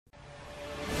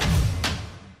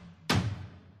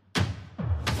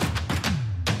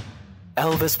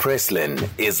Elvis Presslin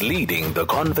is leading the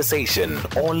conversation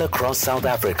all across South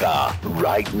Africa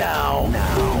right now.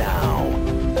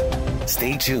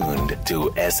 Stay tuned to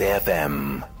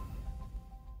SAFM.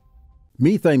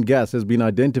 Methane gas has been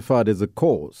identified as a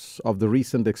cause of the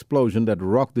recent explosion that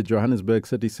rocked the Johannesburg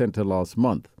city centre last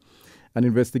month. An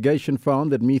investigation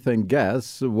found that methane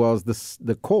gas was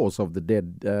the cause of the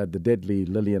deadly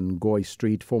Lillian Ngoyi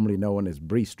Street, formerly known as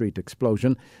Bree Street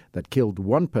explosion that killed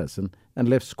one person and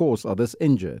left scores others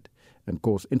injured and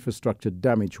caused infrastructure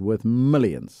damage worth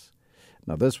millions.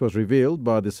 Now, this was revealed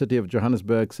by the City of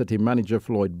Johannesburg City Manager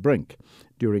Floyd Brink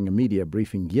during a media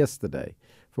briefing yesterday.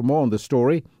 For more on the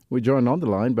story, we're joined on the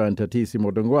line by Nthatisi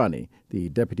Modingoane, the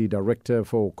Deputy Director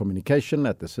for Communication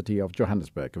at the City of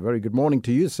Johannesburg. A very good morning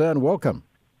to you, sir, and welcome.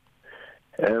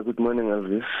 Good morning,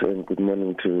 Elvis, and good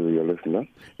morning to your listener.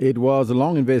 It was a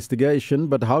long investigation,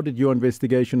 but how did your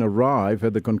investigation arrive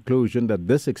at the conclusion that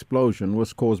this explosion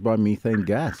was caused by methane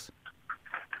gas?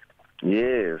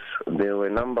 Yes, there were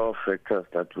a number of factors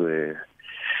that were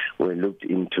looked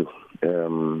into.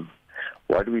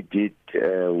 What we did,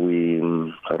 we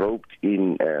roped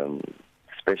in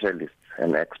specialists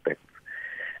and experts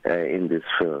in this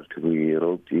field. We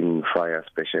roped in fire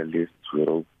specialists, we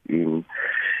roped in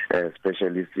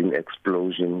specialists in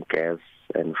explosion, gas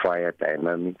and fire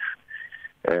dynamics.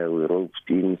 We roped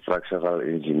in structural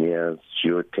engineers,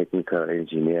 geotechnical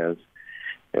engineers,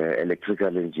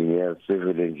 electrical engineers,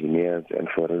 civil engineers and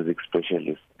forensic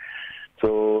specialists.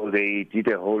 So they did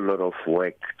a whole lot of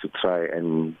work to try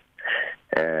and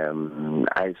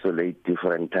isolate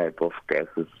different type of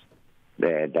gases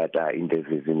that are in the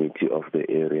vicinity of the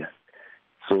area.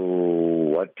 So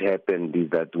what happened is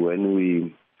that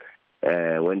when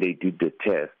they did the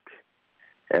test,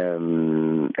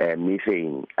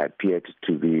 methane appeared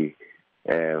to be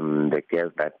the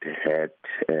gas that had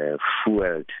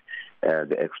fueled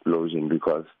the explosion,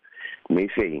 because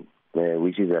methane,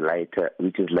 which is lighter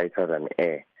than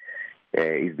air,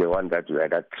 is the one that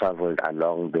traveled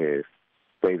along the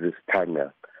Davis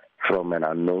tunnel from an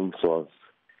unknown source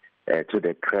to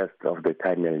the crest of the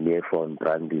tunnel near Fort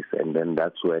Brandis, and then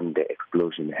that's when the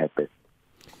explosion happened.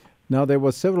 Now, there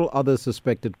were several other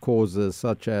suspected causes,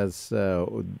 such as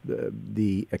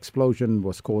the explosion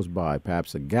was caused by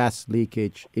perhaps a gas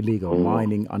leakage, illegal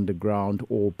mining underground,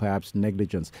 or perhaps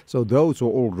negligence. So those were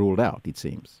all ruled out, it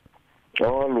seems.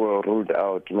 All were ruled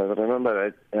out. You must remember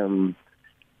that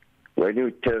when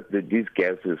you test these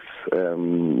gases,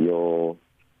 your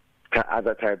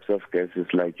other types of gases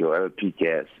like your LP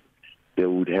gas, they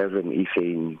would have an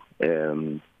ethane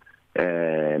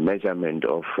measurement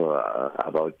of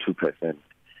about 2%.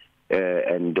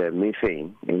 And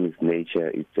methane, in its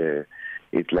nature,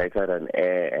 it's lighter than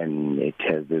air, and it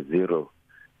has a zero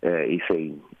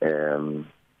ethane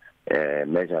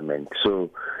measurement.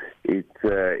 So it's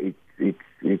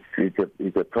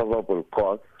a probable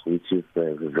cause, which is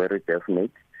very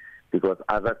definite, because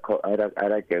other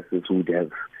gases would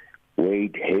have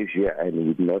weighed heavier and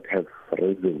would not have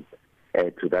risen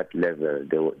to that level.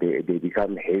 They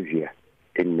become heavier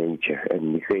in nature,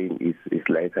 and methane is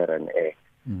lighter than air,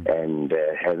 and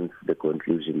hence the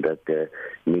conclusion that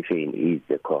methane is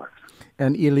the cause.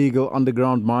 And illegal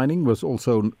underground mining was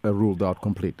also ruled out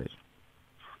completely.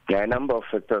 Yeah, a number of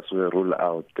factors were ruled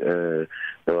out. There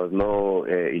was no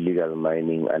illegal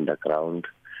mining underground.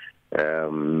 There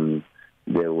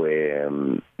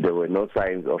were no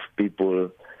signs of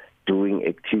people doing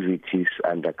activities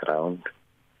underground.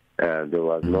 There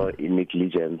was no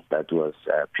negligence that was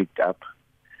picked up.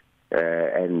 We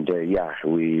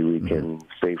can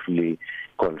safely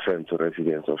confirm to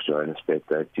residents of Johannesburg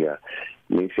that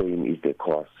methane is the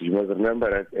cause. You must remember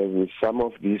that with some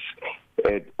of these,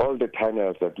 all the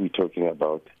tunnels that we're talking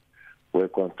about were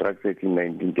constructed in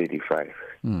 1935.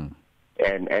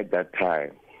 And at that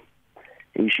time,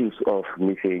 issues of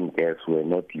methane gas were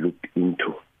not looked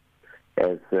into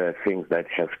as things that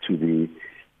have to be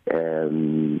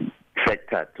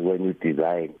factored when you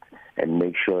design and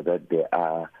make sure that there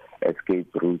are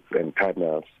escape routes and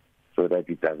tunnels so that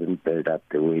it doesn't build up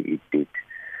the way it did.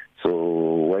 So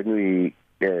when we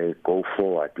go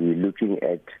forward, we're looking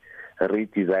at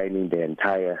redesigning the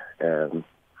entire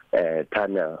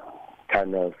tunnel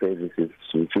services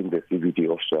within the CBD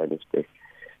of Johannesburg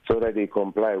so that they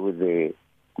comply with the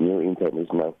new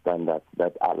international standards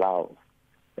that allow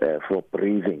for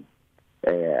breathing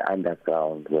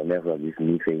underground whenever this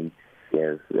methane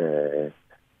is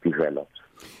developed.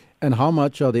 And how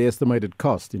much are the estimated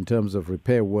costs in terms of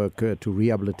repair work to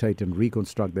rehabilitate and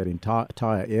reconstruct that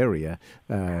entire area,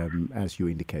 as you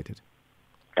indicated?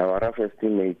 Our rough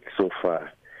estimate so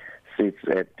far sits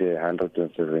at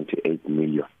 178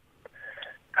 million.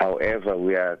 However,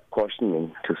 we are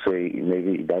cautioning to say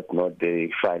maybe that's not the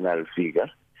final figure.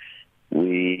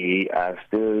 We are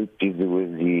still busy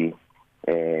with the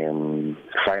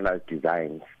final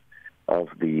designs of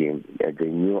the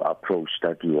new approach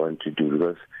that we want to do,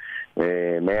 because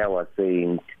Mayor was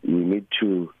saying we need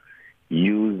to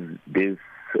use this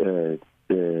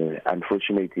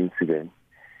unfortunate incident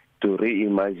to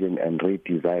reimagine and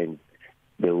redesign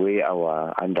the way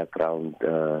our underground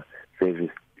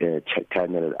service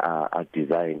channels are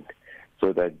designed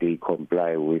so that they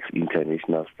comply with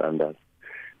international standards.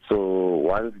 So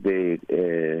once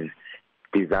the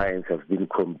designs have been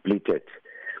completed,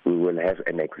 we will have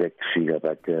an exact figure,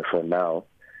 but for now,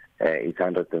 it's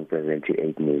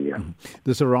 178 million.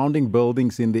 The surrounding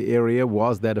buildings in the area,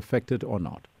 was that affected or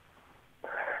not?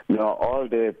 No, all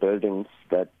the buildings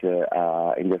that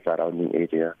are in the surrounding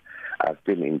area are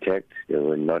still intact. They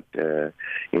were not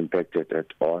impacted at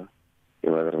all.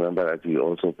 You must remember that we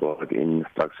also brought in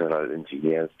structural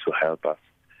engineers to help us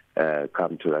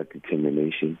come to that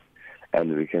determination.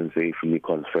 And we can safely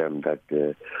confirm that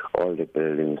all the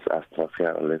buildings are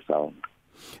structurally sound.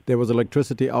 There was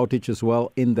electricity outage as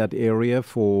well in that area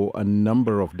for a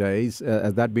number of days.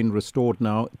 Has that been restored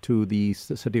now to the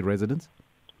city residents?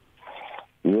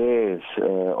 Yes.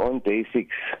 On day 6,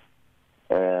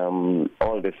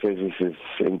 all the services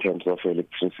in terms of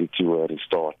electricity were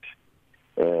restored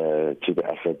to the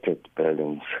affected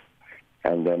buildings.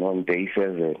 And then on day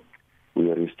 7,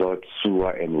 we restored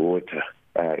sewer and water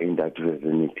in that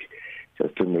vicinity,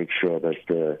 just to make sure that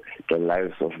the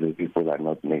lives of the people are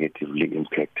not negatively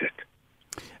impacted.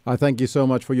 I thank you so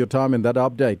much for your time and that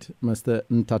update, Mr.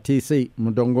 Nthatisi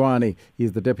Modingoane. He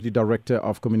is the Deputy Director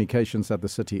of Communications at the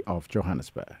City of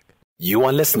Johannesburg. You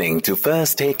are listening to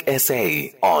First Take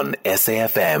SA on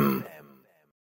SAFM.